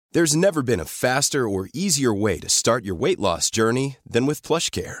There's never been a faster or easier way to start your weight loss journey than with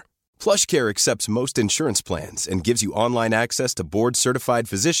PlushCare. PlushCare accepts most insurance plans and gives you online access to board-certified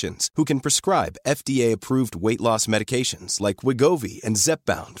physicians who can prescribe FDA-approved weight loss medications like Wegovy and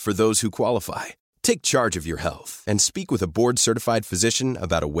Zepbound for those who qualify. Take charge of your health and speak with a board-certified physician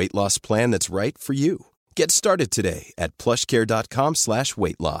about a weight loss plan that's right for you. Get started today at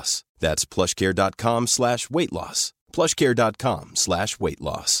plushcare.com/weight-loss. That's plushcare.com/weight-loss.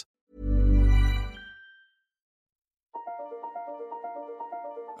 plushcare.com/weight-loss.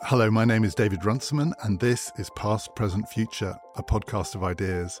 Hello, my name is David Runciman, and this is Past, Present, Future, a podcast of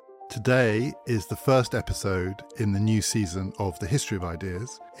ideas. Today is the first episode in the new season of The History of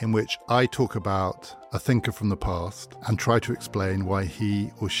Ideas, in which I talk about a thinker from the past and try to explain why he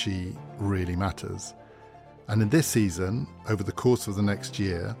or she really matters. And in this season, over the course of the next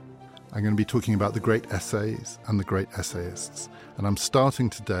year, I'm going to be talking about the great essays and the great essayists. And I'm starting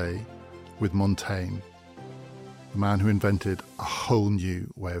today with Montaigne, the man who invented a whole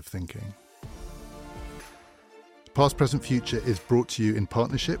new way of thinking. Past, Present, Future is brought to you in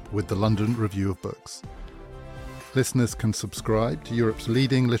partnership with the London Review of Books. Listeners can subscribe to Europe's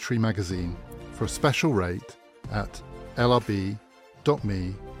leading literary magazine for a special rate at lrb.me/ppf.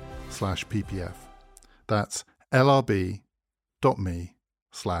 That's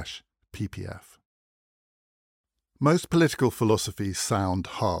lrb.me/ppf. Most political philosophies sound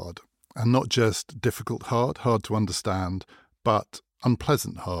hard, and not just difficult hard to understand, but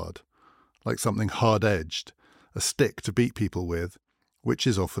unpleasant hard, like something hard-edged, a stick to beat people with, which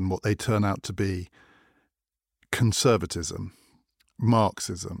is often what they turn out to be. Conservatism,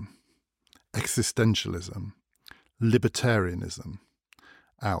 Marxism, existentialism, libertarianism.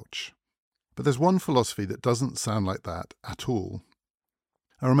 Ouch. But there's one philosophy that doesn't sound like that at all.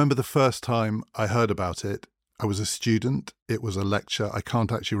 I remember the first time I heard about it, I was a student. It was a lecture. I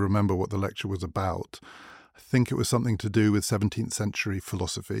can't actually remember what the lecture was about. I think it was something to do with 17th century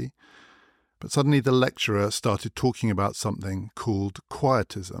philosophy. But suddenly the lecturer started talking about something called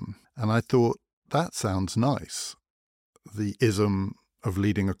quietism. And I thought, that sounds nice. The ism of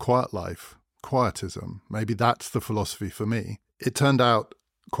leading a quiet life, quietism. Maybe that's the philosophy for me. It turned out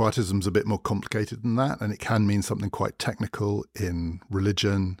quietism's a bit more complicated than that, and it can mean something quite technical in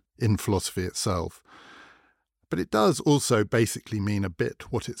religion, in philosophy itself. But it does also basically mean a bit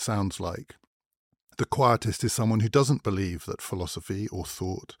what it sounds like. The quietist is someone who doesn't believe that philosophy or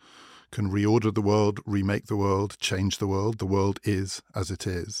thought can reorder the world, remake the world, change the world. The world is as it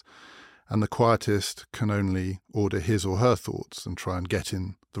is. And the quietist can only order his or her thoughts and try and get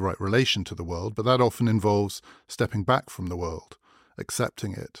in the right relation to the world, but that often involves stepping back from the world,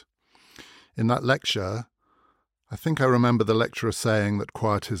 accepting it. In that lecture, I think I remember the lecturer saying that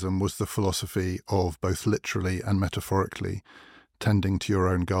quietism was the philosophy of both literally and metaphorically tending to your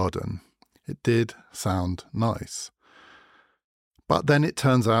own garden. It did sound nice. But then it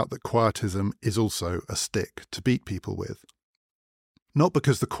turns out that quietism is also a stick to beat people with. Not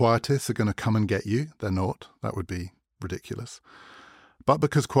because the quietists are going to come and get you, they're not, that would be ridiculous, but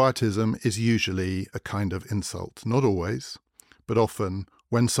because quietism is usually a kind of insult. Not always, but often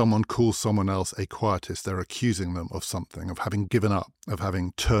when someone calls someone else a quietist, they're accusing them of something, of having given up, of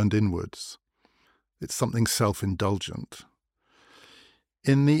having turned inwards. It's something self-indulgent.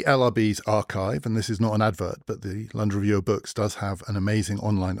 In the LRB's archive, and this is not an advert, but the London Review of Books does have an amazing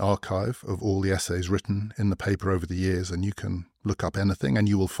online archive of all the essays written in the paper over the years, and you can look up anything and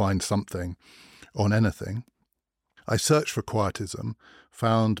you will find something on anything. I searched for quietism,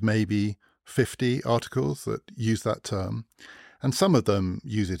 found maybe 50 articles that use that term, and some of them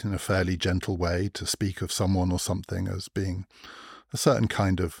use it in a fairly gentle way to speak of someone or something as being a certain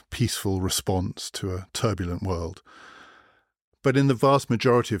kind of peaceful response to a turbulent world. But in the vast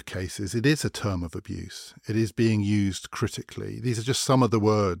majority of cases, it is a term of abuse. It is being used critically. These are just some of the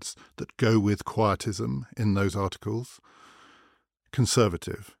words that go with quietism in those articles.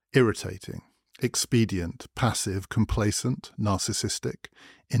 Conservative, irritating, expedient, passive, complacent, narcissistic,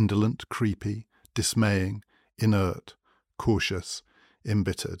 indolent, creepy, dismaying, inert, cautious,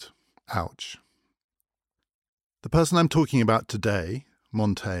 embittered. Ouch. The person I'm talking about today,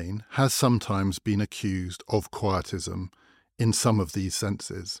 Montaigne, has sometimes been accused of quietism in some of these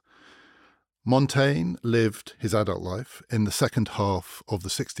senses. Montaigne lived his adult life in the second half of the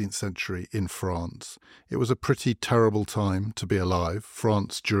 16th century in France. It was a pretty terrible time to be alive.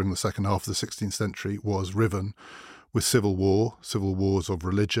 France during the second half of the 16th century was riven with civil wars of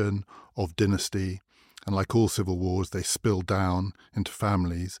religion, of dynasty, and like all civil wars, they spill down into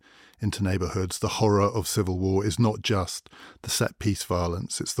families, into neighbourhoods. The horror of civil war is not just the set-piece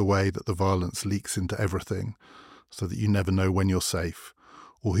violence, it's the way that the violence leaks into everything, so that you never know when you're safe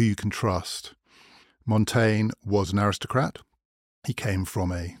or who you can trust. Montaigne was an aristocrat. He came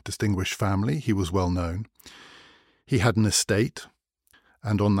from a distinguished family. He was well known. He had an estate,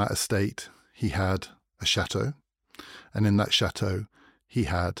 and on that estate he had a chateau, and in that chateau he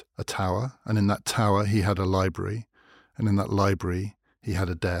had a tower, and in that tower he had a library, and in that library he had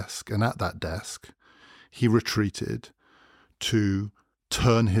a desk, and at that desk he retreated to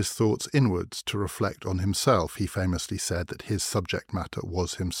turn his thoughts inwards, to reflect on himself. He famously said that his subject matter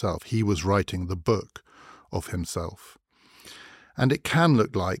was himself. He was writing the book of himself. And it can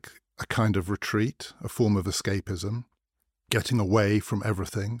look like a kind of retreat, a form of escapism, getting away from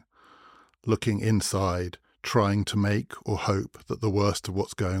everything, looking inside, trying to make or hope that the worst of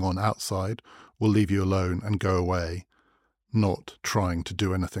what's going on outside will leave you alone and go away, not trying to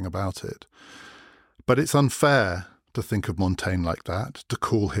do anything about it. But it's unfair to think of Montaigne like that, to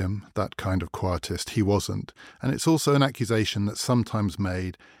call him that kind of quietist. He wasn't. And it's also an accusation that's sometimes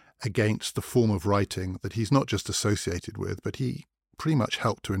made against the form of writing that he's not just associated with, but he pretty much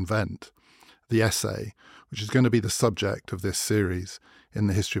helped to invent, the essay, which is going to be the subject of this series in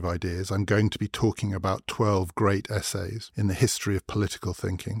the History of Ideas. I'm going to be talking about 12 great essays in the history of political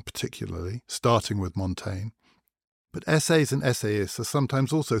thinking, particularly, starting with Montaigne. But essays and essayists are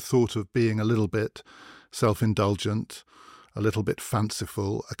sometimes also thought of being a little bit self-indulgent, a little bit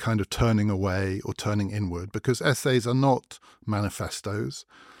fanciful, a kind of turning away or turning inward, because essays are not manifestos.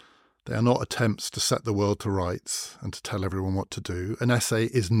 They are not attempts to set the world to rights and to tell everyone what to do. An essay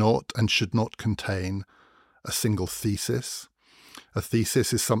is not and should not contain a single thesis. A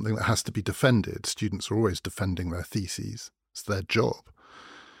thesis is something that has to be defended. Students are always defending their theses. It's their job.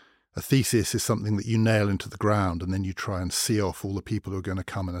 A thesis is something that you nail into the ground and then you try and see off all the people who are going to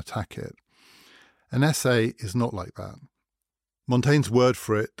come and attack it. An essay is not like that. Montaigne's word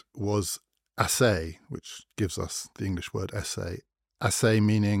for it was essai, which gives us the English word essay. Essay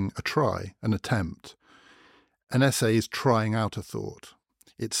meaning a try, an attempt. An essay is trying out a thought.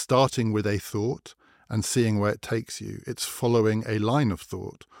 It's starting with a thought and seeing where it takes you. It's following a line of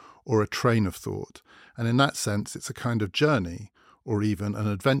thought or a train of thought. And in that sense, it's a kind of journey or even an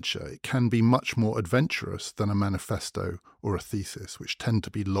adventure. It can be much more adventurous than a manifesto or a thesis, which tend to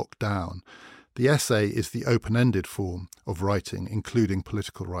be locked down. The essay is the open-ended form of writing, including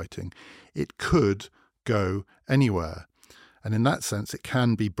political writing. It could go anywhere. And in that sense, it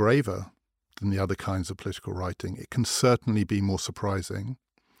can be braver than the other kinds of political writing. It can certainly be more surprising.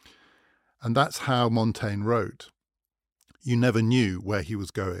 And that's how Montaigne wrote. You never knew where he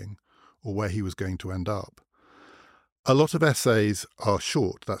was going or where he was going to end up. A lot of essays are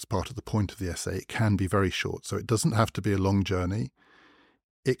short. That's part of the point of the essay. It can be very short. So it doesn't have to be a long journey.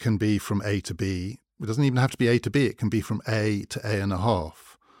 It can be from A to B. It doesn't even have to be A to B. It can be from A to A and a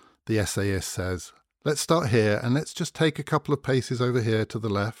half. The essayist says, let's start here and let's just take a couple of paces over here to the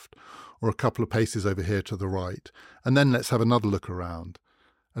left or a couple of paces over here to the right. And then let's have another look around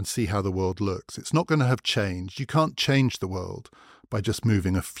and see how the world looks. It's not going to have changed. You can't change the world by just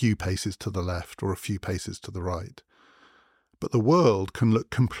moving a few paces to the left or a few paces to the right. But the world can look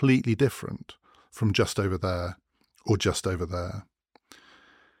completely different from just over there or just over there.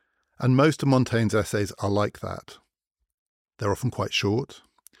 And most of Montaigne's essays are like that. They're often quite short.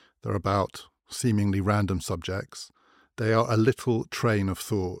 They're about seemingly random subjects. They are a little train of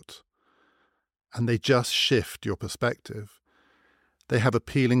thought. And they just shift your perspective. They have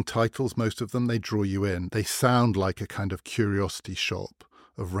appealing titles, most of them. They draw you in. They sound like a kind of curiosity shop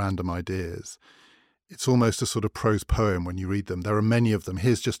of random ideas. It's almost a sort of prose poem when you read them. There are many of them.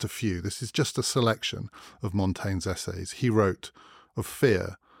 Here's just a few. This is just a selection of Montaigne's essays. He wrote of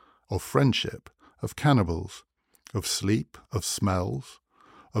fear, of friendship, of cannibals, of sleep, of smells,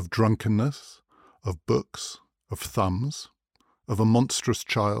 of drunkenness, of books, of thumbs, of a monstrous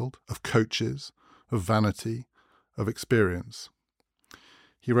child, of coaches, of vanity, of experience.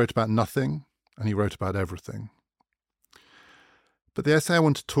 He wrote about nothing and he wrote about everything. But the essay I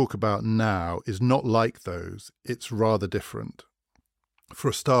want to talk about now is not like those. It's rather different. For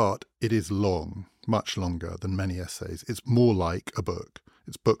a start, it is long, much longer than many essays. It's more like a book.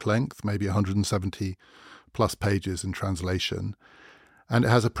 It's book length, maybe 170 plus pages in translation. And it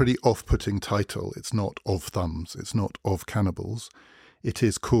has a pretty off-putting title. It's not Of Thumbs. It's not Of Cannibals. It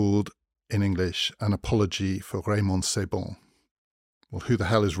is called, in English, An Apology for Raymond Sebon. Well, who the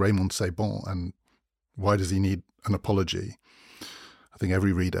hell is Raymond Sebon and why does he need an apology? I think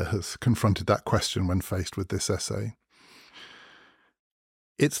every reader has confronted that question when faced with this essay.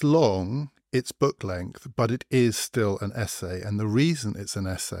 It's long, it's book length, but it is still an essay. And the reason it's an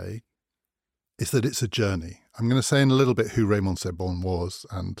essay is that it's a journey. I'm going to say in a little bit who Raymond Sebon was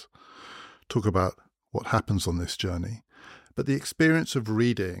and talk about what happens on this journey. But the experience of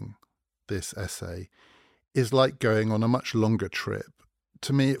reading this essay is like going on a much longer trip.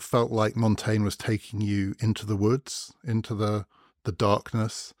 To me, it felt like Montaigne was taking you into the woods, into the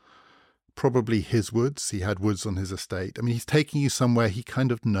darkness, probably his woods. He had woods on his estate. I mean, he's taking you somewhere he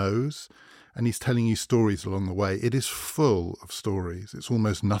kind of knows, and he's telling you stories along the way. It is full of stories. It's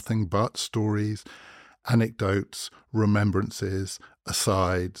almost nothing but stories, anecdotes, remembrances,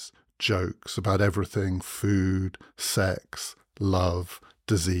 asides, jokes about everything: food, sex, love,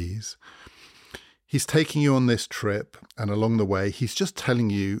 disease. He's taking you on this trip, and along the way, he's just telling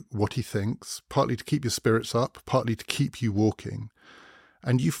you what he thinks, partly to keep your spirits up, partly to keep you walking.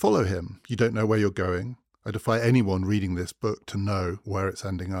 And you follow him. You don't know where you're going. I defy anyone reading this book to know where it's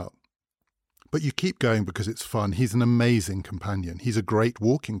ending up. But you keep going because it's fun. He's an amazing companion. He's a great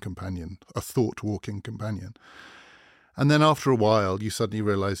walking companion, a thought-walking companion. And then after a while, you suddenly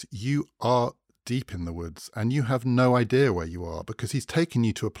realize you are deep in the woods and you have no idea where you are, because he's taken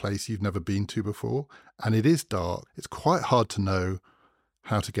you to a place you've never been to before, and it is dark. It's quite hard to know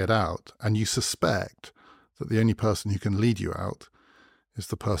how to get out, and you suspect that the only person who can lead you out is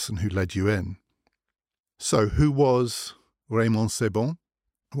the person who led you in. So who was Raymond Sebon?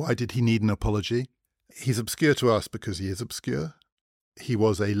 Why did he need an apology? He's obscure to us because he is obscure. He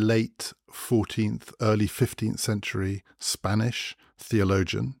was a late 14th, early 15th century Spanish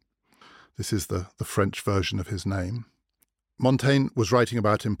theologian. This is the French version of his name. Montaigne was writing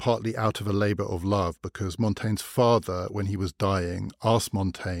about him partly out of a labour of love, because Montaigne's father, when he was dying, asked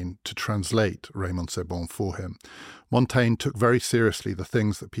Montaigne to translate Raymond Sebon for him. Montaigne took very seriously the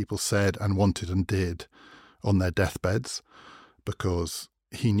things that people said and wanted and did on their deathbeds, because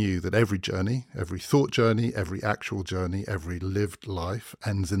he knew that every journey, every thought journey, every actual journey, every lived life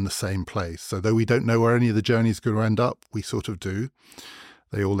ends in the same place. So though we don't know where any of the journeys are going to end up, we sort of do.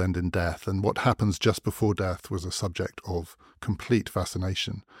 They all end in death. And what happens just before death was a subject of complete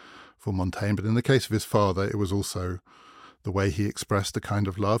fascination for Montaigne. But in the case of his father, it was also the way he expressed a kind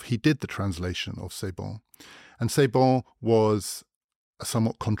of love. He did the translation of Sebon. And Sebon was a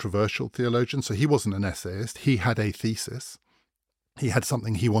somewhat controversial theologian. So he wasn't an essayist. He had a thesis. He had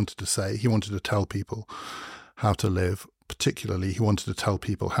something he wanted to say. He wanted to tell people how to live. Particularly, he wanted to tell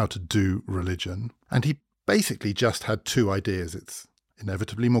people how to do religion. And he basically just had two ideas. It's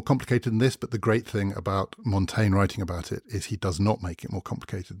inevitably more complicated than this, but the great thing about Montaigne writing about it is he does not make it more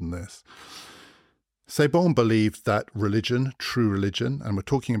complicated than this. Sebon believed that religion, true religion, and we're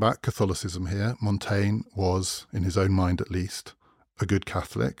talking about Catholicism here, Montaigne was, in his own mind at least, a good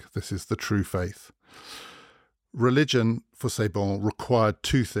Catholic. This is the true faith. Religion, for Sebon, required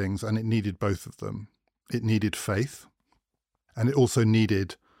two things, and it needed both of them. It needed faith, and it also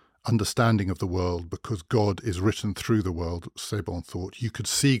needed understanding of the world, because God is written through the world, Sebon thought. You could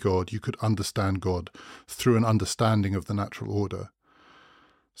see God, you could understand God through an understanding of the natural order.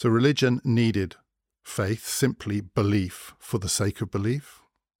 So religion needed faith, simply belief for the sake of belief.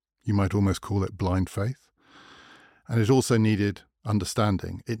 You might almost call it blind faith. And it also needed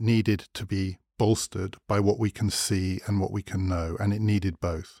understanding. It needed to be bolstered by what we can see and what we can know, and it needed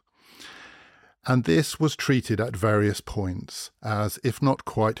both. And this was treated at various points as, if not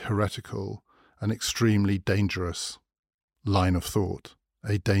quite heretical, an extremely dangerous line of thought,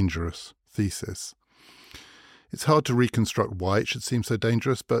 a dangerous thesis. It's hard to reconstruct why it should seem so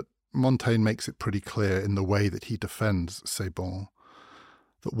dangerous, but Montaigne makes it pretty clear in the way that he defends Sebon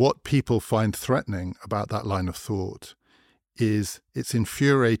that what people find threatening about that line of thought is it's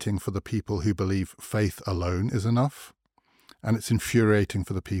infuriating for the people who believe faith alone is enough. And it's infuriating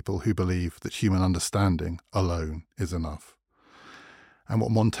for the people who believe that human understanding alone is enough. And what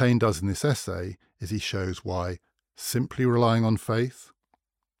Montaigne does in this essay is he shows why simply relying on faith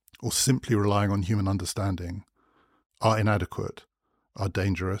or simply relying on human understanding are inadequate, are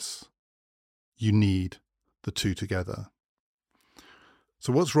dangerous. You need the two together.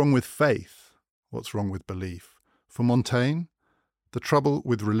 So what's wrong with faith? What's wrong with belief? For Montaigne, the trouble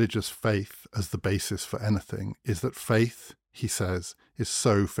with religious faith as the basis for anything is that faith, he says, is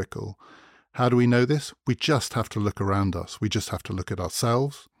so fickle. How do we know this? We just have to look around us. We just have to look at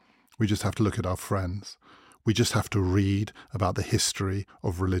ourselves. We just have to look at our friends. We just have to read about the history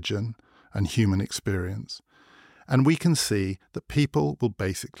of religion and human experience. And we can see that people will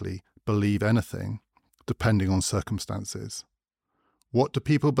basically believe anything depending on circumstances. What do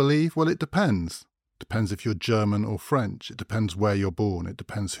people believe? Well, it depends. It depends if you're German or French. It depends where you're born. It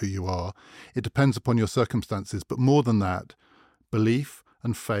depends who you are. It depends upon your circumstances. But more than that, belief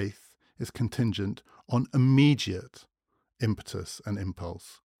and faith is contingent on immediate impetus and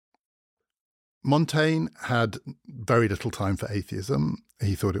impulse. Montaigne had very little time for atheism.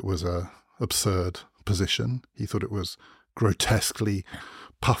 He thought it was an absurd position. He thought it was grotesquely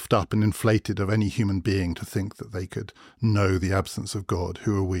puffed up and inflated of any human being to think that they could know the absence of God.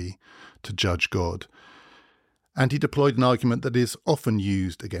 Who are we to judge God? And he deployed an argument that is often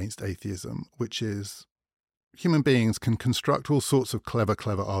used against atheism, which is human beings can construct all sorts of clever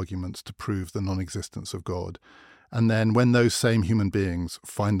arguments to prove the non-existence of God. And then when those same human beings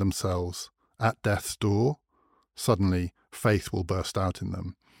find themselves at death's door, suddenly faith will burst out in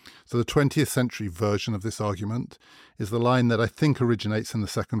them. So the 20th century version of this argument is the line that I think originates in the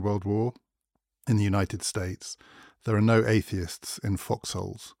Second World War in the United States. There are no atheists in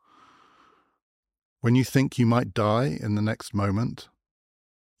foxholes. When you think you might die in the next moment,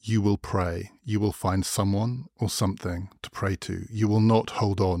 you will pray. You will find someone or something to pray to. You will not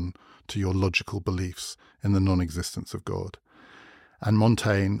hold on to your logical beliefs in the non-existence of God. And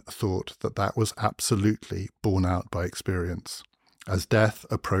Montaigne thought that that was absolutely borne out by experience. As death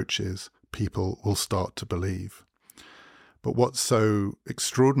approaches, people will start to believe. But what's so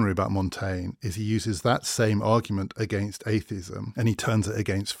extraordinary about Montaigne is he uses that same argument against atheism and he turns it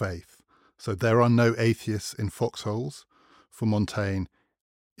against faith. So there are no atheists in foxholes for Montaigne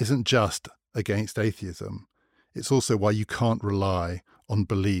isn't just against atheism. It's also why you can't rely on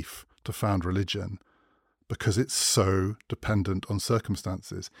belief to found religion, because it's so dependent on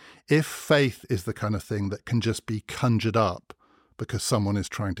circumstances. If faith is the kind of thing that can just be conjured up because someone is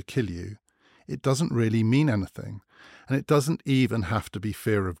trying to kill you, it doesn't really mean anything. And it doesn't even have to be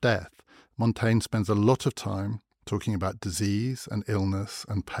fear of death. Montaigne spends a lot of time talking about disease and illness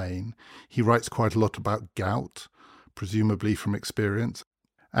and pain. He writes quite a lot about gout, presumably from experience.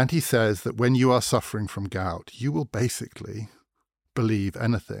 And he says that when you are suffering from gout, you will basically believe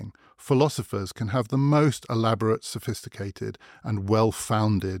anything. Philosophers can have the most elaborate, sophisticated, and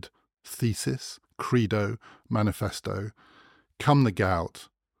well-founded thesis, credo, manifesto. Come the gout,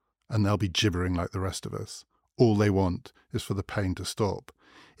 and they'll be gibbering like the rest of us. All they want is for the pain to stop.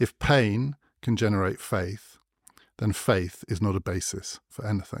 If pain can generate faith, then faith is not a basis for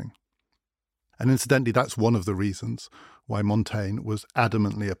anything. And incidentally, that's one of the reasons why Montaigne was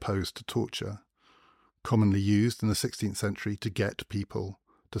adamantly opposed to torture, commonly used in the 16th century to get people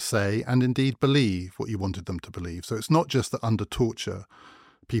to say and indeed believe what you wanted them to believe. So it's not just that under torture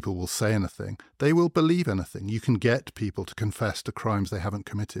people will say anything, they will believe anything. You can get people to confess to crimes they haven't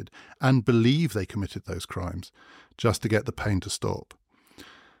committed and believe they committed those crimes just to get the pain to stop.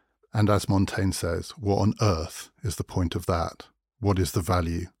 And as Montaigne says, what on earth is the point of that? What is the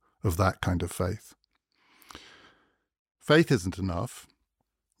value of that kind of faith? Faith isn't enough.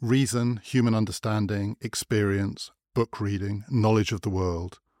 Reason, human understanding, experience, book reading, knowledge of the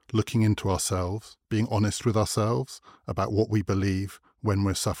world, looking into ourselves, being honest with ourselves about what we believe when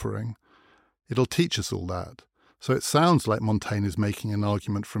we're suffering, it'll teach us all that. So it sounds like Montaigne is making an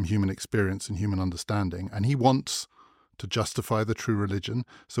argument from human experience and human understanding, and he wants to justify the true religion.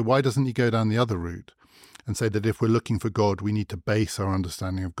 So why doesn't he go down the other route and say that if we're looking for God, we need to base our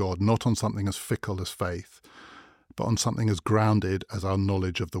understanding of God not on something as fickle as faith, but on something as grounded as our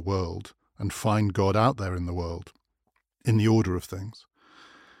knowledge of the world, and find God out there in the world, in the order of things?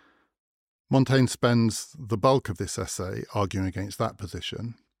 Montaigne spends the bulk of this essay arguing against that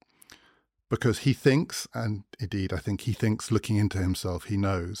position because he thinks, and indeed I think he thinks looking into himself, he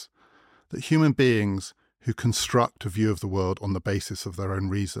knows, that human beings who construct a view of the world on the basis of their own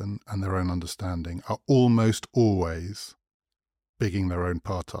reason and their own understanding are almost always bigging their own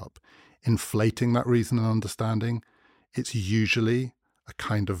part up, inflating that reason and understanding. It's usually a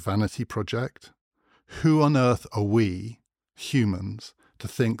kind of vanity project. Who on earth are we, humans, to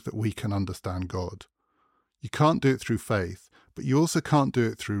think that we can understand God? You can't do it through faith, but you also can't do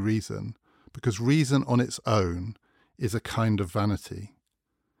it through reason, because reason on its own is a kind of vanity.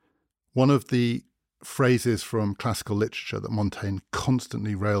 One of the phrases from classical literature that Montaigne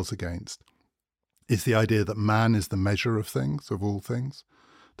constantly rails against is the idea that man is the measure of things, of all things,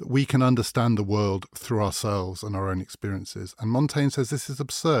 that we can understand the world through ourselves and our own experiences. And Montaigne says this is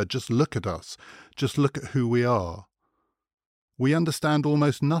absurd. Just look at us. Just look at who we are. We understand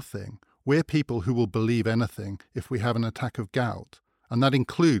almost nothing. We're people who will believe anything if we have an attack of gout. And that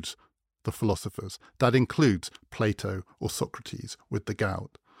includes the philosophers. That includes Plato or Socrates with the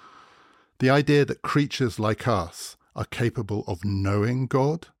gout. The idea that creatures like us are capable of knowing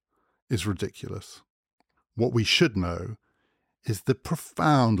God is ridiculous. What we should know is the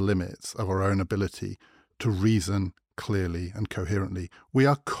profound limits of our own ability to reason clearly and coherently. We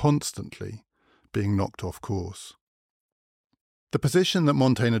are constantly being knocked off course. The position that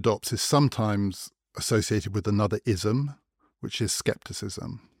Montaigne adopts is sometimes associated with another ism, which is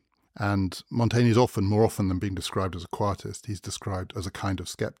skepticism. And Montaigne is often, more often than being described as a quietist, he's described as a kind of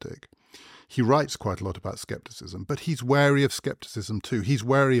skeptic. He writes quite a lot about skepticism, but he's wary of skepticism too. He's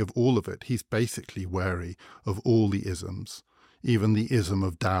wary of all of it. He's basically wary of all the isms, even the ism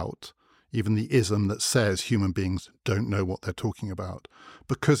of doubt, even the ism that says human beings don't know what they're talking about,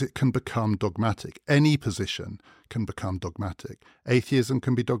 because it can become dogmatic. Any position can become dogmatic. Atheism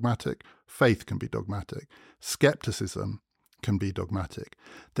can be dogmatic. Faith can be dogmatic. Skepticism can be dogmatic.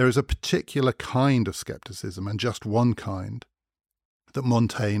 There is a particular kind of skepticism, and just one kind, that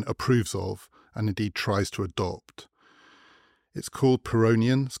Montaigne approves of and indeed tries to adopt. It's called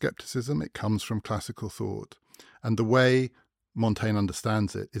Pyrrhonian skepticism. It comes from classical thought. And the way Montaigne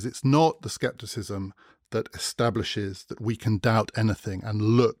understands it is it's not the skepticism that establishes that we can doubt anything and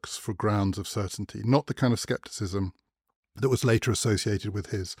looks for grounds of certainty, not the kind of skepticism that was later associated with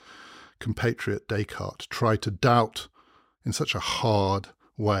his compatriot Descartes, tried to doubt in such a hard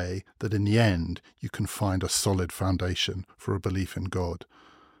way that in the end you can find a solid foundation for a belief in God.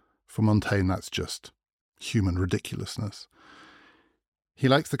 For Montaigne, that's just human ridiculousness. He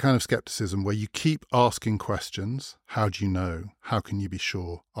likes the kind of skepticism where you keep asking questions. How do you know? How can you be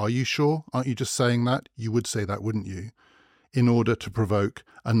sure? Are you sure? Aren't you just saying that? You would say that, wouldn't you? In order to provoke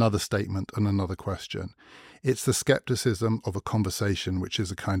another statement and another question. It's the skepticism of a conversation, which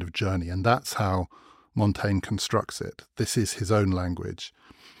is a kind of journey, and that's how Montaigne constructs it. This is his own language.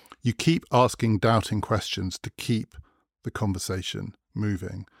 You keep asking doubting questions to keep the conversation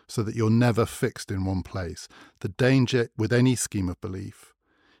moving so that you're never fixed in one place. The danger with any scheme of belief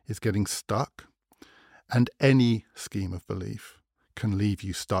is getting stuck, and any scheme of belief can leave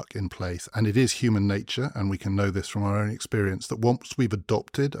you stuck in place. And it is human nature, and we can know this from our own experience, that once we've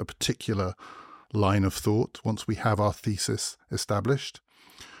adopted a particular line of thought, once we have our thesis established,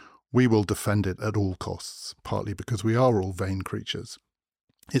 we will defend it at all costs, partly because we are all vain creatures.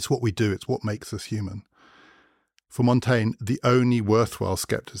 It's what we do, it's what makes us human. For Montaigne, the only worthwhile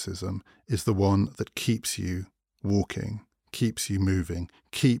skepticism is the one that keeps you walking, keeps you moving,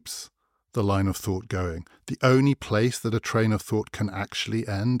 keeps the line of thought going. The only place that a train of thought can actually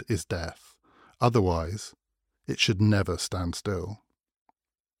end is death. Otherwise, it should never stand still.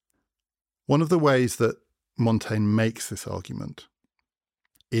 One of the ways that Montaigne makes this argument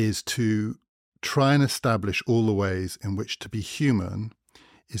is to try and establish all the ways in which to be human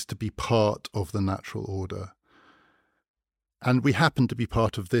is to be part of the natural order. And we happen to be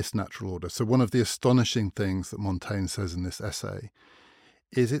part of this natural order. So one of the astonishing things that Montaigne says in this essay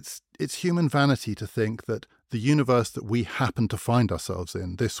is it's human vanity to think that the universe that we happen to find ourselves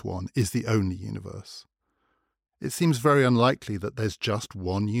in, this one, is the only universe. It seems very unlikely that there's just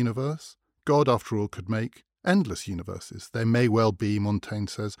one universe. God, after all, could make endless universes. There may well be, Montaigne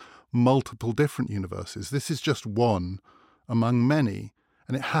says, multiple different universes. This is just one among many,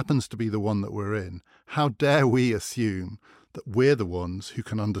 and it happens to be the one that we're in. How dare we assume that we're the ones who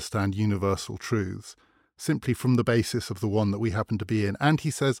can understand universal truths simply from the basis of the one that we happen to be in? And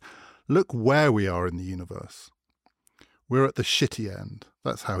he says, look where we are in the universe. We're at the shitty end.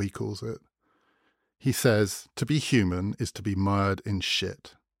 That's how he calls it. He says, to be human is to be mired in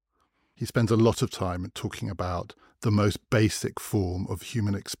shit. He spends a lot of time talking about the most basic form of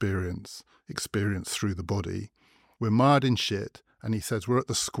human experience through the body. We're mired in shit, and he says we're at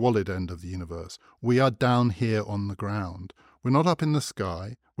the squalid end of the universe. We are down here on the ground. We're not up in the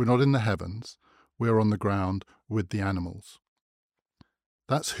sky. We're not in the heavens. We're on the ground with the animals.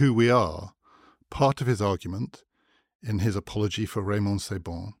 That's who we are. Part of his argument, in his apology for Raymond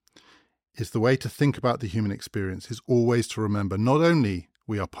Sebon, is the way to think about the human experience is always to remember not only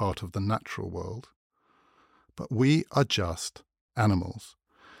we are part of the natural world, but we are just animals.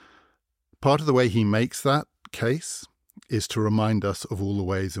 Part of the way he makes that case is to remind us of all the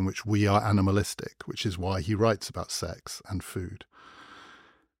ways in which we are animalistic, which is why he writes about sex and food.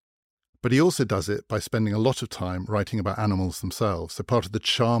 But he also does it by spending a lot of time writing about animals themselves. So part of the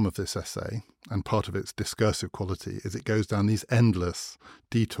charm of this essay, and part of its discursive quality, is it goes down these endless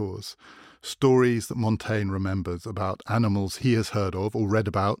detours, stories that Montaigne remembers about animals he has heard of or read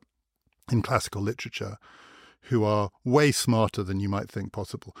about in classical literature, who are way smarter than you might think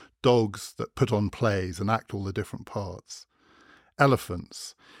possible. Dogs that put on plays and act all the different parts.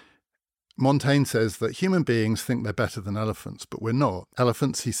 Elephants. Montaigne says that human beings think they're better than elephants, but we're not.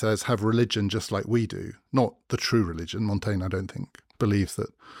 Elephants, he says, have religion just like we do. Not the true religion. Montaigne, I don't think, believes that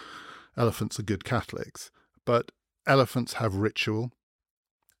elephants are good Catholics. But elephants have ritual.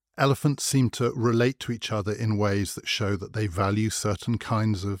 Elephants seem to relate to each other in ways that show that they value certain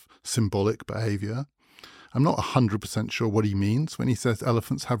kinds of symbolic behaviour. I'm not 100% sure what he means when he says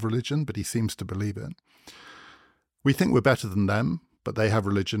elephants have religion, but he seems to believe it. We think we're better than them, but they have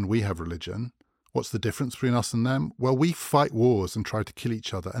religion, we have religion. What's the difference between us and them? Well, we fight wars and try to kill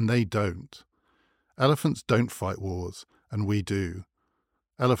each other, and they don't. Elephants don't fight wars, and we do.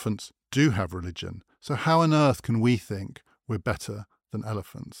 Elephants do have religion. So how on earth can we think we're better than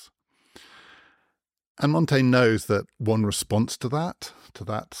elephants? And Montaigne knows that one response to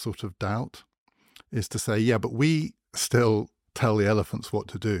that sort of doubt, is to say, yeah, but we still tell the elephants what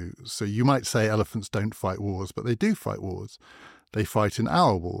to do. So you might say elephants don't fight wars, but they do fight wars. They fight in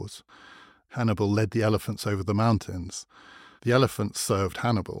our wars. Hannibal led the elephants over the mountains. The elephants served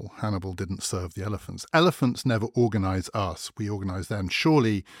Hannibal. Hannibal didn't serve the elephants. Elephants never organize us. We organize them.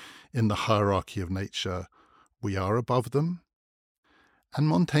 Surely in the hierarchy of nature, we are above them. And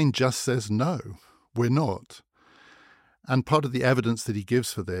Montaigne just says, no, we're not. And part of the evidence that he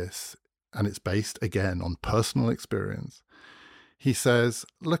gives for this, and it's based, again, on personal experience, he says,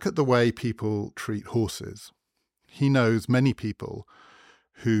 look at the way people treat horses. He knows many people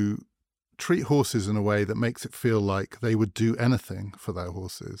who treat horses in a way that makes it feel like they would do anything for their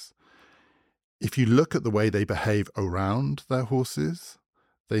horses. If you look at the way they behave around their horses,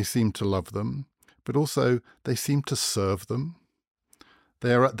 they seem to love them, but also they seem to serve them.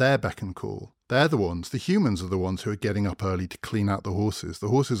 They are at their beck and call. They're the ones, the humans are the ones who are getting up early to clean out the horses. The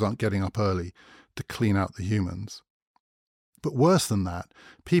horses aren't getting up early to clean out the humans. But worse than that,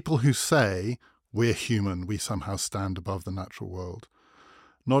 people who say, we're human, we somehow stand above the natural world,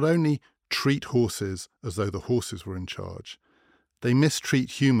 not only treat horses as though the horses were in charge, they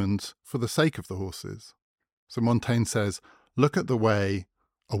mistreat humans for the sake of the horses. So Montaigne says, look at the way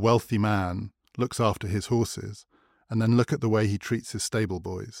a wealthy man looks after his horses, and then look at the way he treats his stable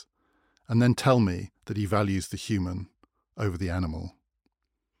boys, and then tell me that he values the human over the animal.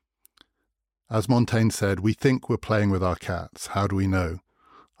 As Montaigne said, we think we're playing with our cats. How do we know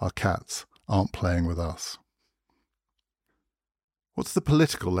our cats aren't playing with us? What's the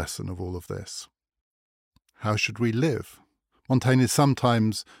political lesson of all of this? How should we live? Montaigne is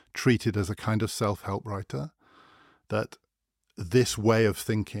sometimes treated as a kind of self-help writer, that this way of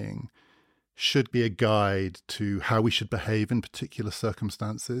thinking should be a guide to how we should behave in particular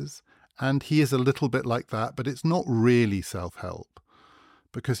circumstances. And he is a little bit like that, but it's not really self-help,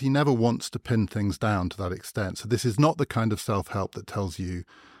 because he never wants to pin things down to that extent. So this is not the kind of self-help that tells you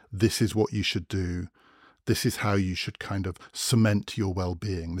this is what you should do. This is how you should kind of cement your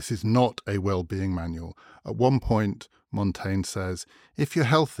well-being. This is not a well-being manual. At one point, Montaigne says, if you're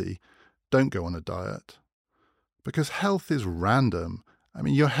healthy, don't go on a diet. Because health is random. I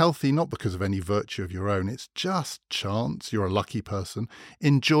mean, you're healthy not because of any virtue of your own. It's just chance. You're a lucky person.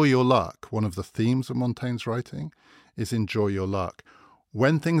 Enjoy your luck. One of the themes of Montaigne's writing is enjoy your luck.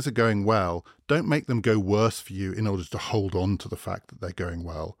 When things are going well, don't make them go worse for you in order to hold on to the fact that they're going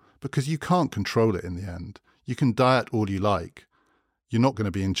well, because you can't control it in the end. You can diet all you like. You're not going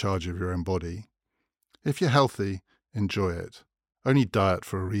to be in charge of your own body. If you're healthy, enjoy it. Only diet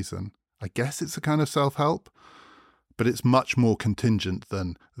for a reason. I guess it's a kind of self-help, but it's much more contingent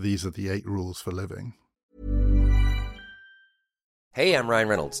than these are the 8 rules for living. Hey, I'm Ryan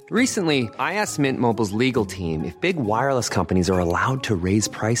Reynolds. Recently, I asked Mint Mobile's legal team if big wireless companies are allowed to raise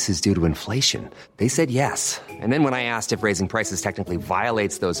prices due to inflation. They said yes. And then when I asked if raising prices technically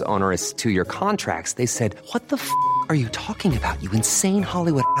violates those onerous 2-year contracts, they said, what the f*** are you talking about, you insane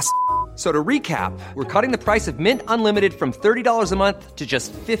Hollywood ass f- So to recap, we're cutting the price of Mint Unlimited from $30 a month to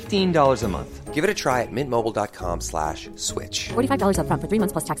just $15 a month. Give it a try at mintmobile.com/switch. $45 up front for 3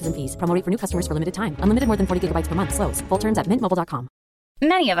 months plus taxes and fees. Promo rate for new customers for limited time. Unlimited more than 40 gigabytes per month. Slows full terms at mintmobile.com.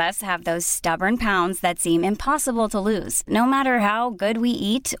 Many of us have those stubborn pounds that seem impossible to lose, no matter how good we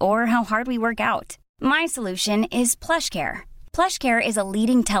eat or how hard we work out. My solution is PlushCare. PlushCare is a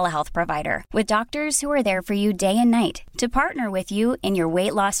leading telehealth provider with doctors who are there for you day and night to partner with you in your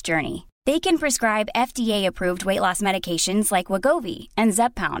weight loss journey. They can prescribe FDA-approved weight loss medications like Wegovy and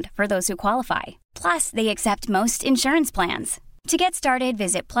Zepbound for those who qualify. Plus, they accept most insurance plans. To get started,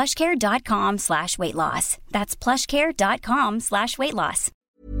 visit plushcare.com/weightloss. That's plushcare.com/weightloss.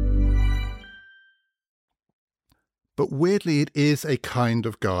 But weirdly, it is a kind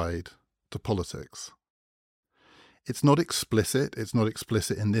of guide to politics. It's not explicit. It's not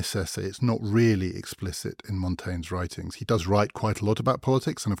explicit in this essay. It's not really explicit in Montaigne's writings. He does write quite a lot about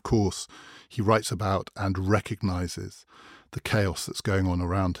politics, and of course, he writes about and recognises the chaos that's going on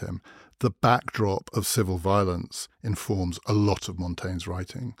around him. The backdrop of civil violence informs a lot of Montaigne's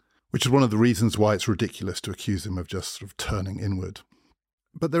writing, which is one of the reasons why it's ridiculous to accuse him of just sort of turning inward.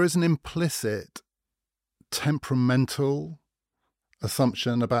 But there is an implicit temperamental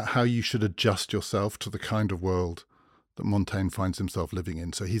assumption about how you should adjust yourself to the kind of world that Montaigne finds himself living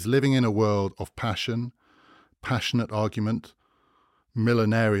in. So he's living in a world of passion, passionate argument,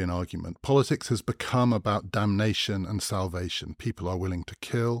 millenarian argument. Politics has become about damnation and salvation. People are willing to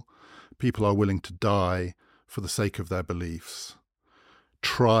kill. People are willing to die for the sake of their beliefs.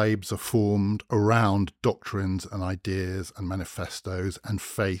 Tribes are formed around doctrines and ideas and manifestos and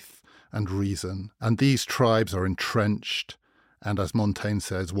faith and reason. And these tribes are entrenched. And as Montaigne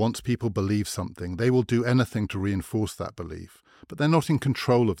says, once people believe something, they will do anything to reinforce that belief. But they're not in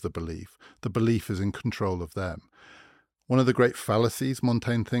control of the belief. The belief is in control of them. One of the great fallacies,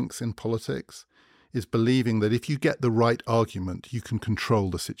 Montaigne thinks, in politics is believing that if you get the right argument, you can control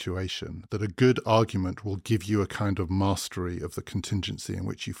the situation, that a good argument will give you a kind of mastery of the contingency in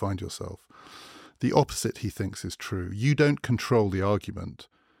which you find yourself. The opposite, he thinks, is true. You don't control the argument.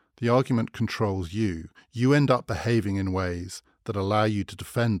 The argument controls you. You end up behaving in ways that allow you to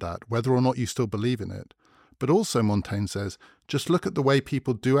defend that, whether or not you still believe in it. But also, Montaigne says, just look at the way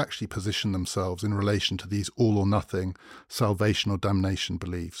people do actually position themselves in relation to these all or nothing salvation or damnation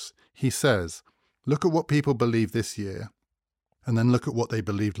beliefs. He says, look at what people believe this year, and then look at what they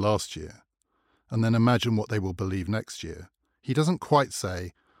believed last year, and then imagine what they will believe next year. He doesn't quite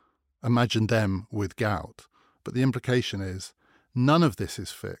say, imagine them with gout, but the implication is, none of this is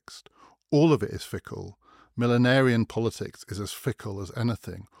fixed. All of it is fickle. Millenarian politics is as fickle as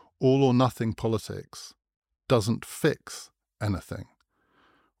anything. All or nothing politics doesn't fix anything.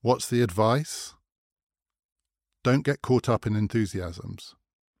 What's the advice? Don't get caught up in enthusiasms.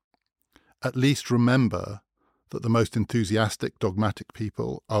 At least remember that the most enthusiastic, dogmatic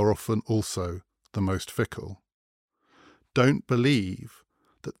people are often also the most fickle. Don't believe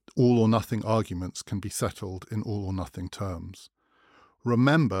that all or nothing arguments can be settled in all or nothing terms.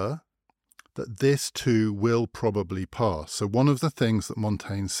 Remember that this too will probably pass. So one of the things that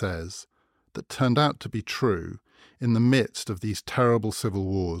Montaigne says that turned out to be true in the midst of these terrible civil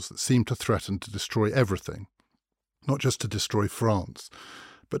wars that seemed to threaten to destroy everything, not just to destroy France,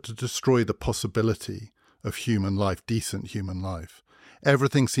 but to destroy the possibility of human life, decent human life.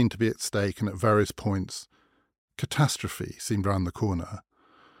 Everything seemed to be at stake, and at various points, catastrophe seemed round the corner.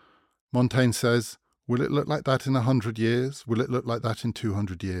 Montaigne says, will it look like that in 100 years? Will it look like that in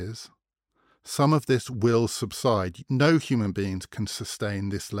 200 years? Some of this will subside. No human beings can sustain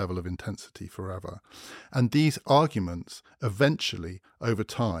this level of intensity forever. And these arguments, eventually, over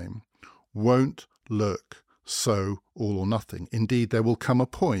time, won't look so all or nothing. Indeed, there will come a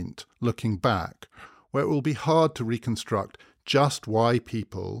point, looking back, where it will be hard to reconstruct just why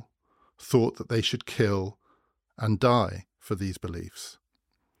people thought that they should kill and die for these beliefs.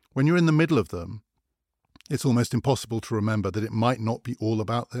 When you're in the middle of them, it's almost impossible to remember that it might not be all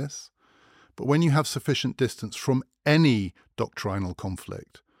about this. But when you have sufficient distance from any doctrinal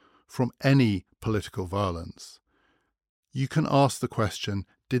conflict, from any political violence, you can ask the question,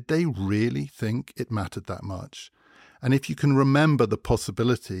 did they really think it mattered that much? And if you can remember the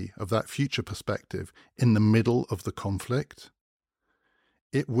possibility of that future perspective in the middle of the conflict,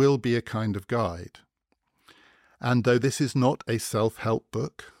 it will be a kind of guide. And though this is not a self-help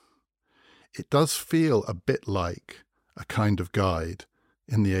book, it does feel a bit like a kind of guide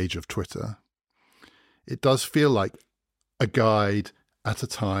in the age of Twitter. It does feel like a guide at a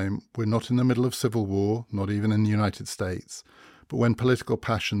time we're not in the middle of civil war, not even in the United States, but when political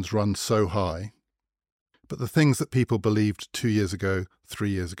passions run so high. But the things that people believed 2 years ago, 3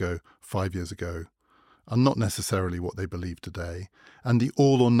 years ago, 5 years ago are not necessarily what they believe today. And the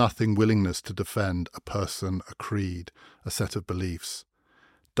all or nothing willingness to defend a person, a creed, a set of beliefs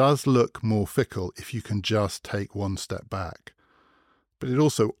does look more fickle if you can just take one step back. But it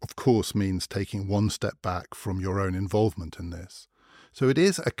also, of course, means taking one step back from your own involvement in this. So it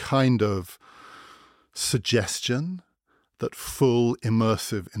is a kind of suggestion that full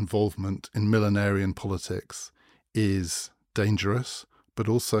immersive involvement in millenarian politics is dangerous, but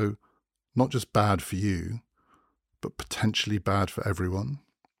also not just bad for you, but potentially bad for everyone.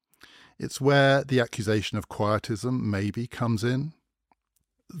 It's where the accusation of quietism maybe comes in.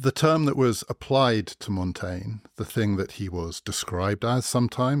 The term that was applied to Montaigne, the thing that he was described as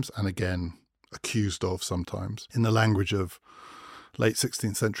sometimes, and again accused of sometimes, in the language of late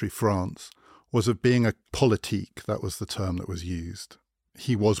 16th century France, was of being a politique. That was the term that was used.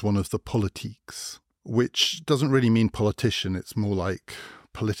 He was one of the politiques, which doesn't really mean politician. It's more like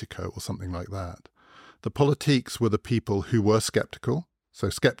politico or something like that. The politiques were the people who were skeptical. So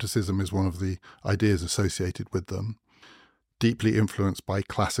skepticism is one of the ideas associated with them, deeply influenced by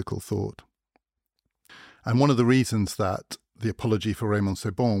classical thought. And one of the reasons that the Apology for Raymond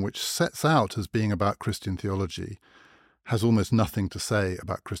Sebon, which sets out as being about Christian theology, has almost nothing to say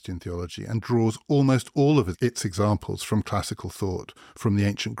about Christian theology and draws almost all of its examples from classical thought, from the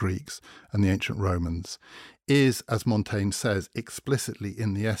ancient Greeks and the ancient Romans, is, as Montaigne says explicitly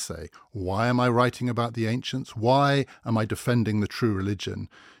in the essay, why am I writing about the ancients? Why am I defending the true religion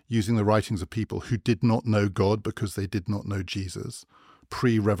using the writings of people who did not know God because they did not know Jesus,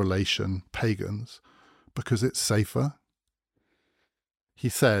 pre-revelation pagans? Because it's safer. He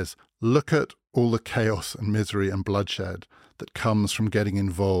says, look at all the chaos and misery and bloodshed that comes from getting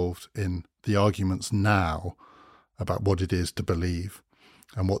involved in the arguments now about what it is to believe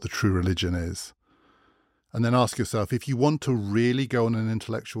and what the true religion is. And then ask yourself, if you want to really go on an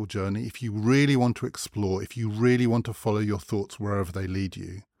intellectual journey, if you really want to explore, if you really want to follow your thoughts wherever they lead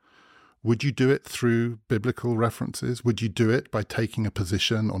you, would you do it through biblical references? Would you do it by taking a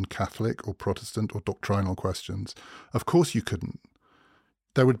position on Catholic or Protestant or doctrinal questions? Of course you couldn't.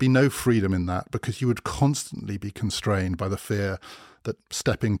 There would be no freedom in that because you would constantly be constrained by the fear that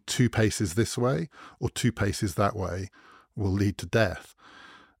stepping 2 paces this way or 2 paces that way will lead to death.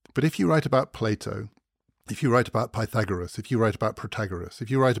 But if you write about Plato, if you write about Pythagoras, if you write about Protagoras, if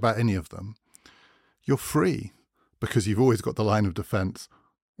you write about any of them, you're free because you've always got the line of defense,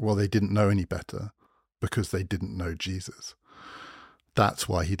 well, they didn't know any better because they didn't know Jesus. That's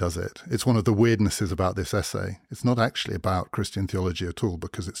why he does it. It's one of the weirdnesses about this essay. It's not actually about Christian theology at all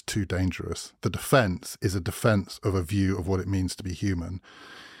because it's too dangerous. The defense is a defense of a view of what it means to be human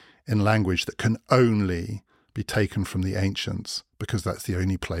in language that can only be taken from the ancients because that's the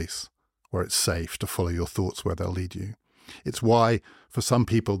only place where it's safe to follow your thoughts where they'll lead you. It's why, for some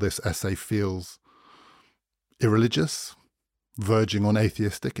people, this essay feels irreligious, verging on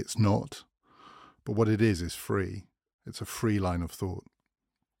atheistic. It's not. But what it is free. It's a free line of thought.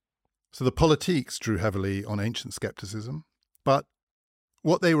 So the Politiques drew heavily on ancient skepticism, but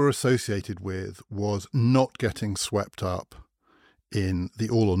what they were associated with was not getting swept up in the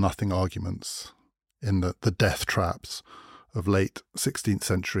all or nothing arguments, in the death traps of late 16th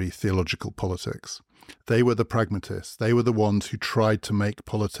century theological politics. They were the pragmatists. They were the ones who tried to make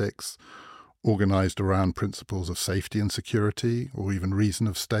politics organized around principles of safety and security, or even reason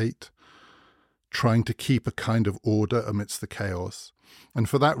of state, trying to keep a kind of order amidst the chaos. And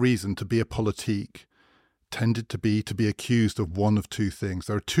for that reason, to be a politique tended to be accused of one of 2 things.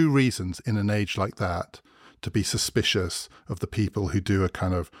 There are 2 reasons in an age like that to be suspicious of the people who do a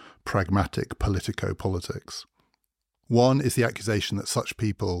kind of pragmatic politico-politics. One is the accusation that such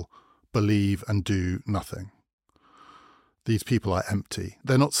people believe and do nothing. These people are empty.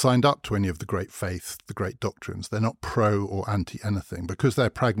 They're not signed up to any of the great faiths, the great doctrines. They're not pro or anti anything. Because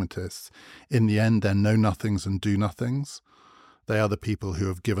they're pragmatists, in the end, they're know-nothings and do-nothings. They are the people who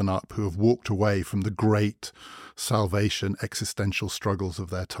have given up, who have walked away from the great salvation existential struggles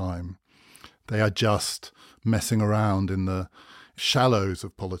of their time. They are just messing around in the shallows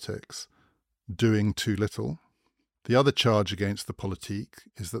of politics, doing too little. The other charge against the politique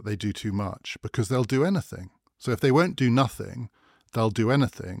is that they do too much, because they'll do anything. So if they won't do nothing, they'll do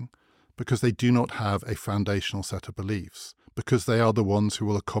anything because they do not have a foundational set of beliefs, because they are the ones who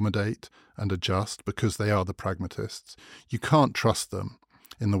will accommodate and adjust, because they are the pragmatists. You can't trust them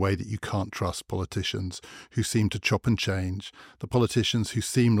in the way that you can't trust politicians who seem to chop and change, the politicians who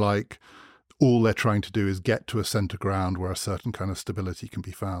seem like all they're trying to do is get to a centre ground where a certain kind of stability can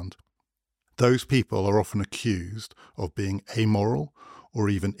be found. Those people are often accused of being amoral or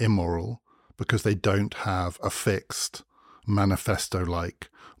even immoral because they don't have a fixed manifesto-like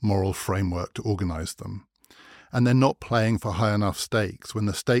moral framework to organise them. And they're not playing for high enough stakes. When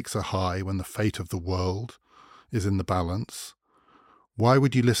the stakes are high, when the fate of the world is in the balance, why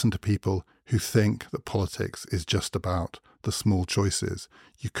would you listen to people who think that politics is just about the small choices?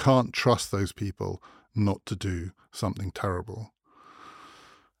 You can't trust those people not to do something terrible.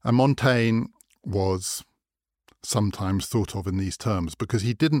 And Montaigne was sometimes thought of in these terms because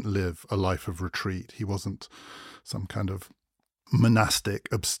he didn't live a life of retreat. He wasn't some kind of monastic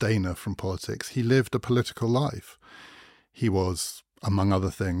abstainer from politics. He lived a political life. He was, among other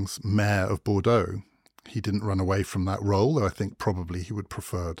things, mayor of Bordeaux. He didn't run away from that role, though I think probably he would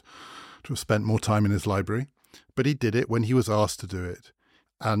prefer to have spent more time in his library. But he did it when he was asked to do it.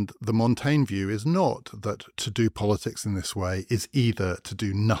 And the Montaigne view is not that to do politics in this way is either to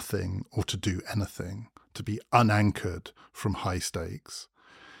do nothing or to do anything, to be unanchored from high stakes.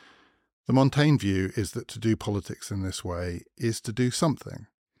 The Montaigne view is that to do politics in this way is to do something.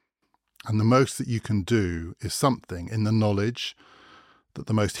 And the most that you can do is something in the knowledge that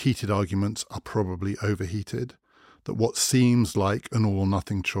the most heated arguments are probably overheated, that what seems like an all or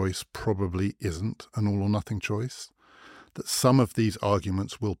nothing choice probably isn't an all or nothing choice, that some of these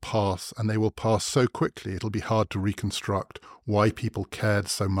arguments will pass, and they will pass so quickly it'll be hard to reconstruct why people cared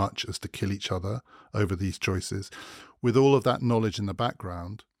so much as to kill each other over these choices. With all of that knowledge in the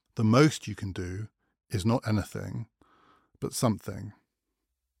background, the most you can do is not anything, but something.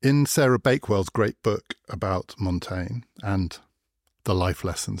 In Sarah Bakewell's great book about Montaigne and the life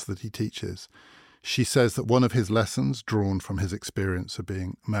lessons that he teaches, she says that one of his lessons, drawn from his experience of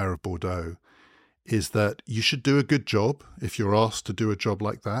being mayor of Bordeaux, is that you should do a good job. If you're asked to do a job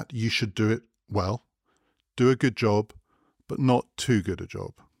like that, you should do it well. Do a good job, but not too good a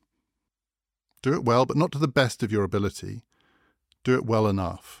job. Do it well, but not to the best of your ability. Do it well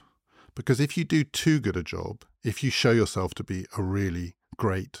enough. Because if you do too good a job, if you show yourself to be a really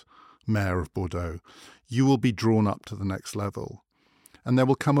great mayor of Bordeaux, you will be drawn up to the next level. And there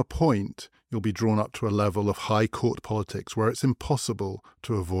will come a point you'll be drawn up to a level of high court politics where it's impossible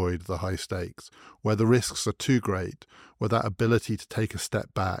to avoid the high stakes, where the risks are too great, where that ability to take a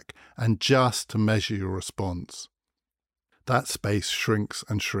step back and just to measure your response, that space shrinks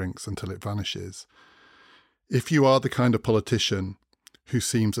and shrinks until it vanishes. If you are the kind of politician who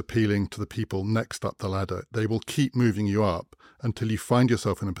seems appealing to the people next up the ladder, they will keep moving you up until you find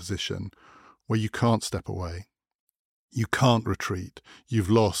yourself in a position where you can't step away. You can't retreat. You've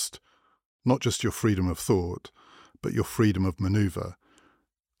lost not just your freedom of thought, but your freedom of manoeuvre.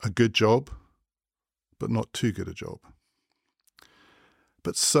 A good job, but not too good a job.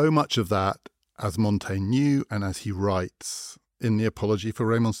 But so much of that, as Montaigne knew and as he writes in the Apology for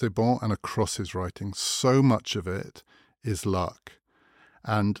Raymond Sebon and across his writings, so much of it is luck.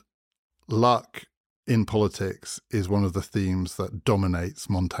 And luck in politics is one of the themes that dominates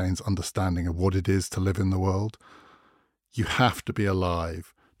Montaigne's understanding of what it is to live in the world. You have to be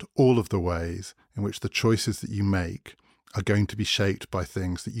alive to all of the ways in which the choices that you make are going to be shaped by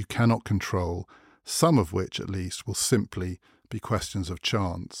things that you cannot control, some of which at least will simply be questions of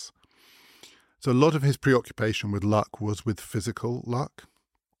chance. So a lot of his preoccupation with luck was with physical luck,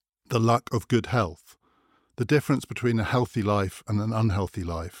 the luck of good health, the difference between a healthy life and an unhealthy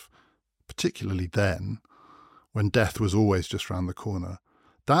life, particularly then, when death was always just round the corner.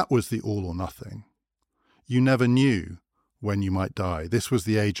 That was the all or nothing. You never knew when you might die. This was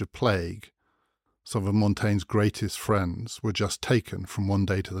the age of plague. Some of Montaigne's greatest friends were just taken from one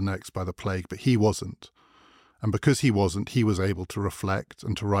day to the next by the plague, but he wasn't. And because he wasn't, he was able to reflect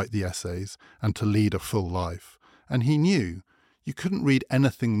and to write the essays and to lead a full life. And he knew you couldn't read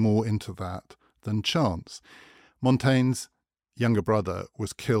anything more into that than chance. Montaigne's younger brother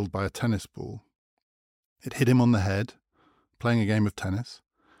was killed by a tennis ball. It hit him on the head, playing a game of tennis,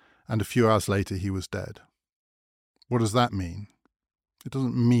 and a few hours later he was dead. What does that mean? It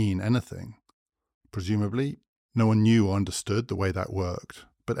doesn't mean anything. Presumably, no one knew or understood the way that worked,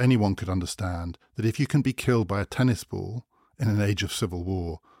 but anyone could understand that if you can be killed by a tennis ball in an age of civil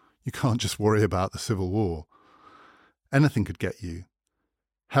war, you can't just worry about the civil war. Anything could get you.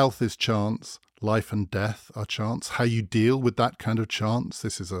 Health is chance, life and death are chance. How you deal with that kind of chance,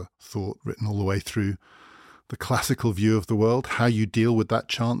 this is a thought written all the way through the classical view of the world. How you deal with that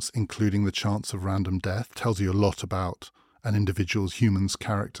chance, including the chance of random death, tells you a lot about an individual's human's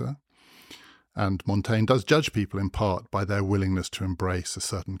character. And Montaigne does judge people in part by their willingness to embrace a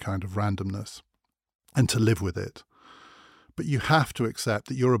certain kind of randomness and to live with it. But you have to accept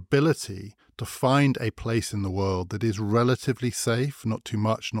that your ability to find a place in the world that is relatively safe, not too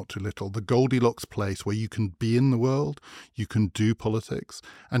much, not too little, the Goldilocks place where you can be in the world, you can do politics.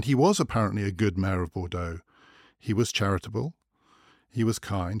 And he was apparently a good mayor of Bordeaux. He was charitable, he was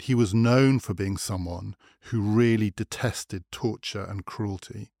kind, he was known for being someone who really detested torture and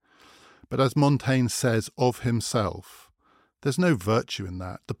cruelty. But as Montaigne says of himself, there's no virtue in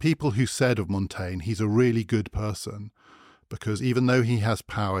that. The people who said of Montaigne, he's a really good person, because even though he has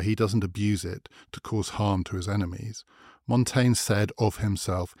power, he doesn't abuse it to cause harm to his enemies. Montaigne said of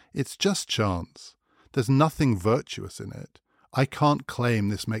himself, it's just chance. There's nothing virtuous in it. I can't claim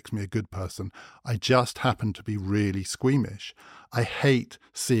this makes me a good person. I just happen to be really squeamish. I hate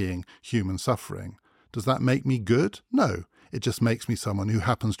seeing human suffering. Does that make me good? No. It just makes me someone who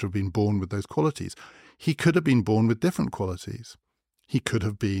happens to have been born with those qualities. He could have been born with different qualities. He could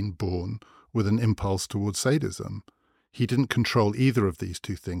have been born with an impulse towards sadism. He didn't control either of these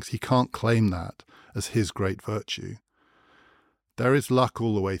two things. He can't claim that as his great virtue. There is luck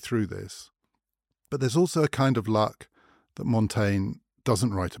all the way through this. But there's also a kind of luck that Montaigne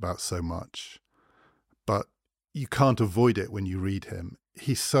doesn't write about so much. But you can't avoid it when you read him.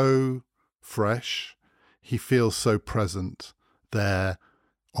 He's so fresh. He feels so present there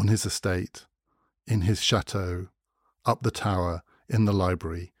on his estate, in his chateau, up the tower, in the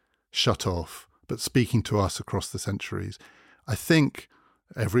library, shut off, but speaking to us across the centuries. I think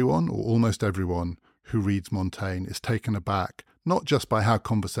everyone, or almost everyone, who reads Montaigne is taken aback, not just by how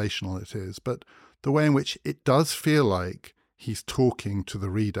conversational it is, but the way in which it does feel like he's talking to the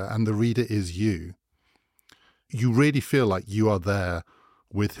reader, and the reader is you. you really feel like you are there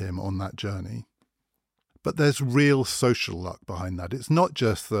with him on that journey. But there's real social luck behind that. It's not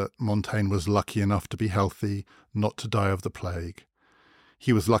just that Montaigne was lucky enough to be healthy, not to die of the plague.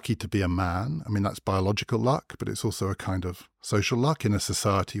 He was lucky to be a man. I mean, that's biological luck, but it's also a kind of social luck in a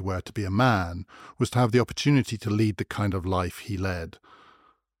society where to be a man was to have the opportunity to lead the kind of life he led,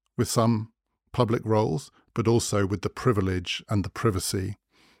 with some public roles, but also with the privilege and the privacy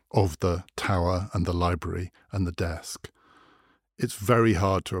of the tower and the library and the desk. It's very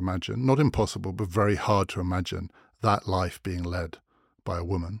hard to imagine, not impossible, but very hard to imagine that life being led by a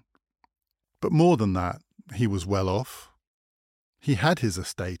woman. But more than that, he was well off. He had his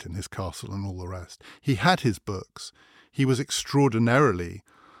estate and his castle and all the rest. He had his books. He was extraordinarily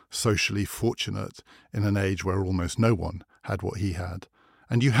socially fortunate in an age where almost no one had what he had.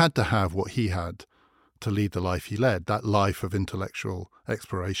 And you had to have what he had to lead the life he led, that life of intellectual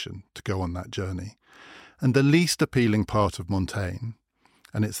exploration, to go on that journey. And the least appealing part of Montaigne,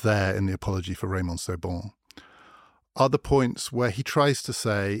 and it's there in the Apology for Raymond Sebon, are the points where he tries to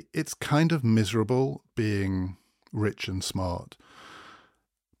say it's kind of miserable being rich and smart,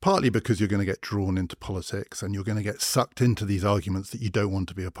 partly because you're going to get drawn into politics and you're going to get sucked into these arguments that you don't want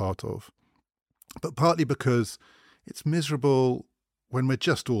to be a part of, but partly because it's miserable when we're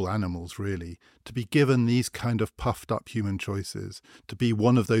just all animals, really, to be given these kind of puffed up human choices, to be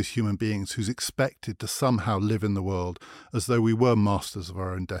one of those human beings who's expected to somehow live in the world as though we were masters of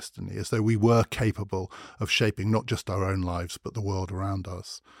our own destiny, as though we were capable of shaping not just our own lives, but the world around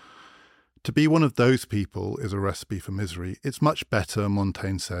us. To be one of those people is a recipe for misery. It's much better,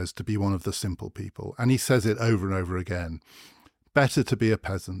 Montaigne says, to be one of the simple people. And he says it over and over again. Better to be a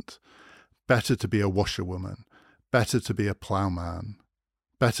peasant, better to be a washerwoman, better to be a ploughman,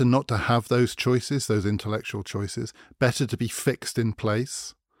 better not to have those choices, those intellectual choices, better to be fixed in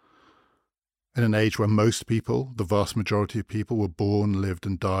place in an age where most people, the vast majority of people, were born, lived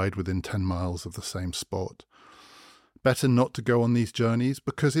and died within 10 miles of the same spot. Better not to go on these journeys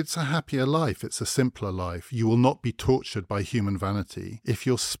because it's a happier life, it's a simpler life. You will not be tortured by human vanity if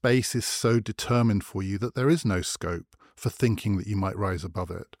your space is so determined for you that there is no scope for thinking that you might rise above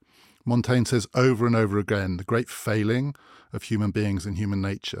it. Montaigne says over and over again, the great failing of human beings and human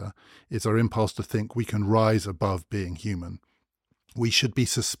nature is our impulse to think we can rise above being human. We should be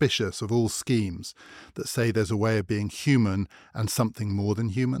suspicious of all schemes that say there's a way of being human and something more than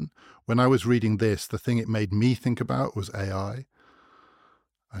human. When I was reading this, the thing it made me think about was AI.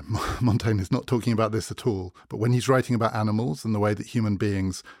 Montaigne is not talking about this at all, but when he's writing about animals and the way that human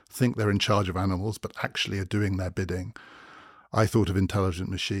beings think they're in charge of animals but actually are doing their bidding, I thought of intelligent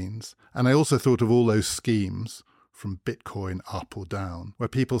machines. And I also thought of all those schemes from Bitcoin up or down, where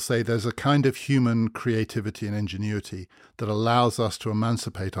people say there's a kind of human creativity and ingenuity that allows us to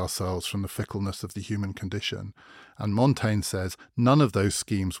emancipate ourselves from the fickleness of the human condition. And Montaigne says none of those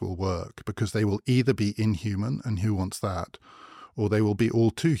schemes will work because they will either be inhuman, and who wants that, or they will be all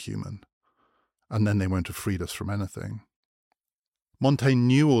too human, and then they won't have freed us from anything. Montaigne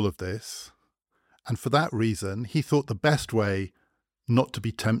knew all of this, and for that reason, he thought the best way not to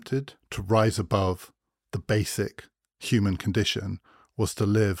be tempted to rise above the basic human condition was to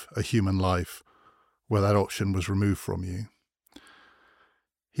live a human life where that option was removed from you.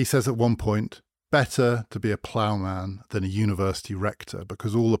 He says at one point, better to be a ploughman than a university rector,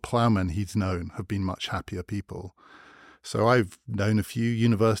 because all the ploughmen he's known have been much happier people. So I've known a few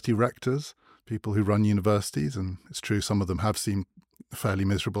university rectors, people who run universities, and it's true some of them have seemed fairly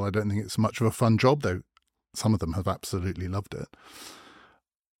miserable. I don't think it's much of a fun job, though some of them have absolutely loved it.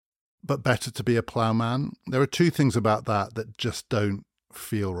 But better to be a ploughman. There are two things about that that just don't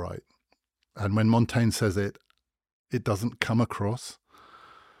feel right. And when Montaigne says it, it doesn't come across.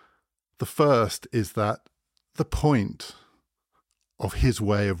 The first is that the point of his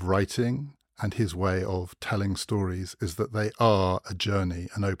way of writing and his way of telling stories is that they are a journey,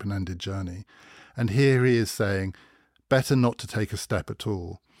 an open-ended journey. And here he is saying, better not to take a step at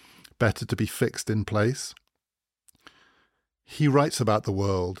all, better to be fixed in place. He writes about the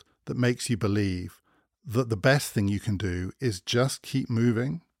world that makes you believe that the best thing you can do is just keep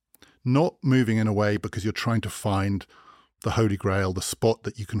moving, not moving in a way because you're trying to find the Holy Grail, the spot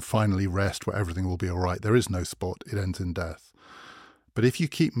that you can finally rest where everything will be all right. There is no spot, it ends in death. But if you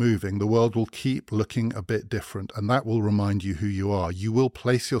keep moving, the world will keep looking a bit different, and that will remind you who you are. You will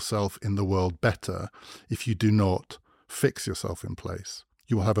place yourself in the world better if you do not fix yourself in place.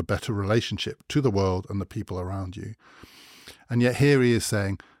 You will have a better relationship to the world and the people around you. And yet here he is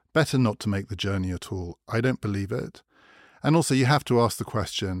saying, better not to make the journey at all. I don't believe it. And also you have to ask the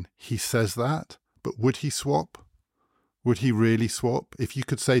question, he says that, but would he swap? Would he really swap? If you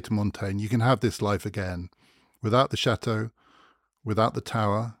could say to Montaigne, you can have this life again, Without the chateau, without the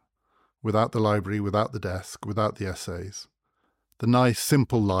tower, without the library, without the desk, without the essays. The nice,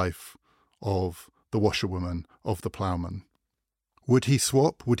 simple life of the washerwoman, of the ploughman. Would he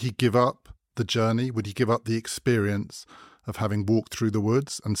swap? Would he give up the journey? Would he give up the experience of having walked through the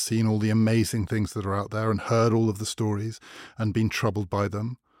woods and seen all the amazing things that are out there and heard all of the stories and been troubled by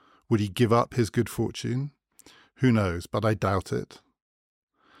them? Would he give up his good fortune? Who knows, but I doubt it.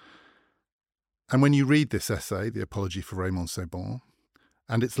 And when you read this essay, The Apology for Raymond Sebon,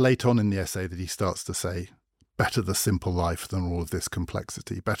 and it's late on in the essay that he starts to say, better the simple life than all of this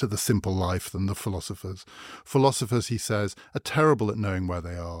complexity, better the simple life than the philosophers. Philosophers, he says, are terrible at knowing where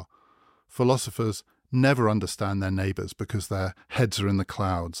they are. Philosophers never understand their neighbours because their heads are in the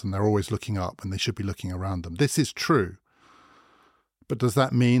clouds and they're always looking up when they should be looking around them. This is true. But does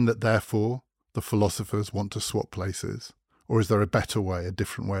that mean that therefore the philosophers want to swap places? Or is there a better way, a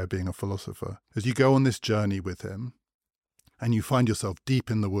different way of being a philosopher? As you go on this journey with him and you find yourself deep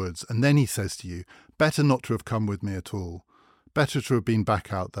in the woods, and then he says to you, better not to have come with me at all. Better to have been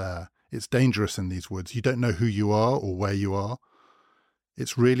back out there. It's dangerous in these woods. You don't know who you are or where you are.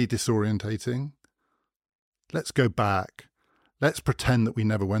 It's really disorientating. Let's go back. Let's pretend that we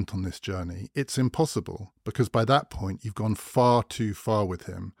never went on this journey. It's impossible because by that point you've gone far too far with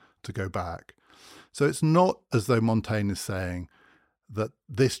him to go back. So it's not as though Montaigne is saying that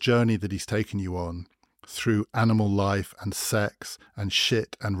this journey that he's taken you on through animal life and sex and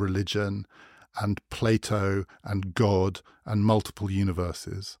shit and religion and Plato and God and multiple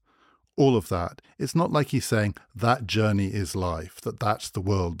universes, all of that, it's not like he's saying that journey is life, that that's the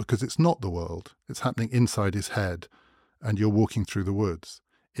world, because it's not the world. It's happening inside his head and you're walking through the woods.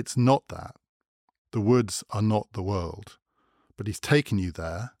 It's not that. The woods are not the world. But he's taken you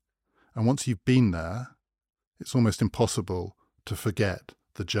there, and once you've been there, it's almost impossible to forget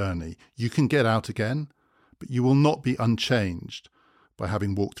the journey. You can get out again, but you will not be unchanged by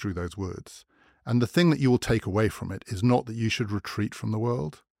having walked through those woods. And the thing that you will take away from it is not that you should retreat from the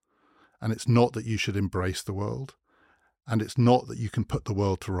world, and it's not that you should embrace the world, and it's not that you can put the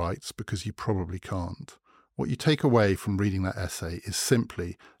world to rights, because you probably can't. What you take away from reading that essay is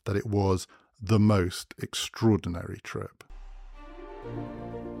simply that it was the most extraordinary trip.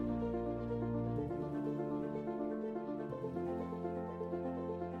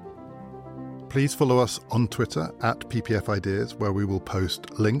 Please follow us on Twitter at PPF Ideas, where we will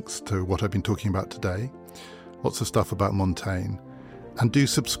post links to what I've been talking about today. Lots of stuff about Montaigne. And do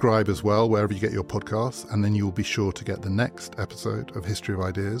subscribe as well, wherever you get your podcasts, and then you will be sure to get the next episode of History of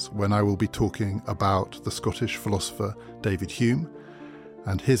Ideas, when I will be talking about the Scottish philosopher David Hume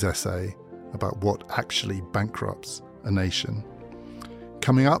and his essay about what actually bankrupts a nation.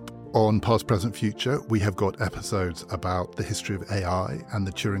 Coming up on Past, Present, Future, we have got episodes about the history of AI and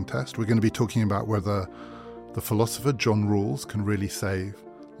the Turing test. We're going to be talking about whether the philosopher John Rawls can really save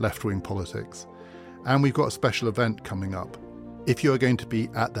left-wing politics. And we've got a special event coming up. If you are going to be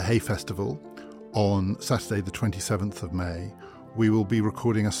at the Hay Festival on Saturday the 27th of May, we will be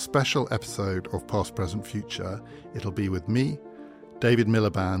recording a special episode of Past, Present, Future. It'll be with me, David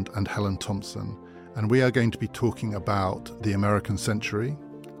Miliband and Helen Thompson, and we are going to be talking about the American century,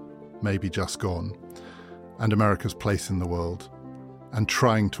 maybe just gone, and America's place in the world, and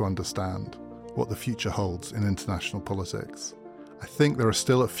trying to understand what the future holds in international politics. I think there are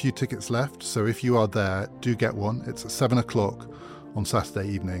still a few tickets left, so if you are there, do get one. It's at 7 o'clock on Saturday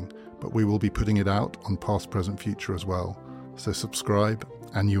evening, but we will be putting it out on Past, Present, Future as well. So subscribe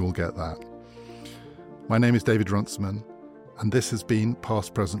and you will get that. My name is David Runciman, and this has been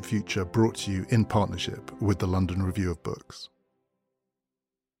Past, Present, Future, brought to you in partnership with the London Review of Books.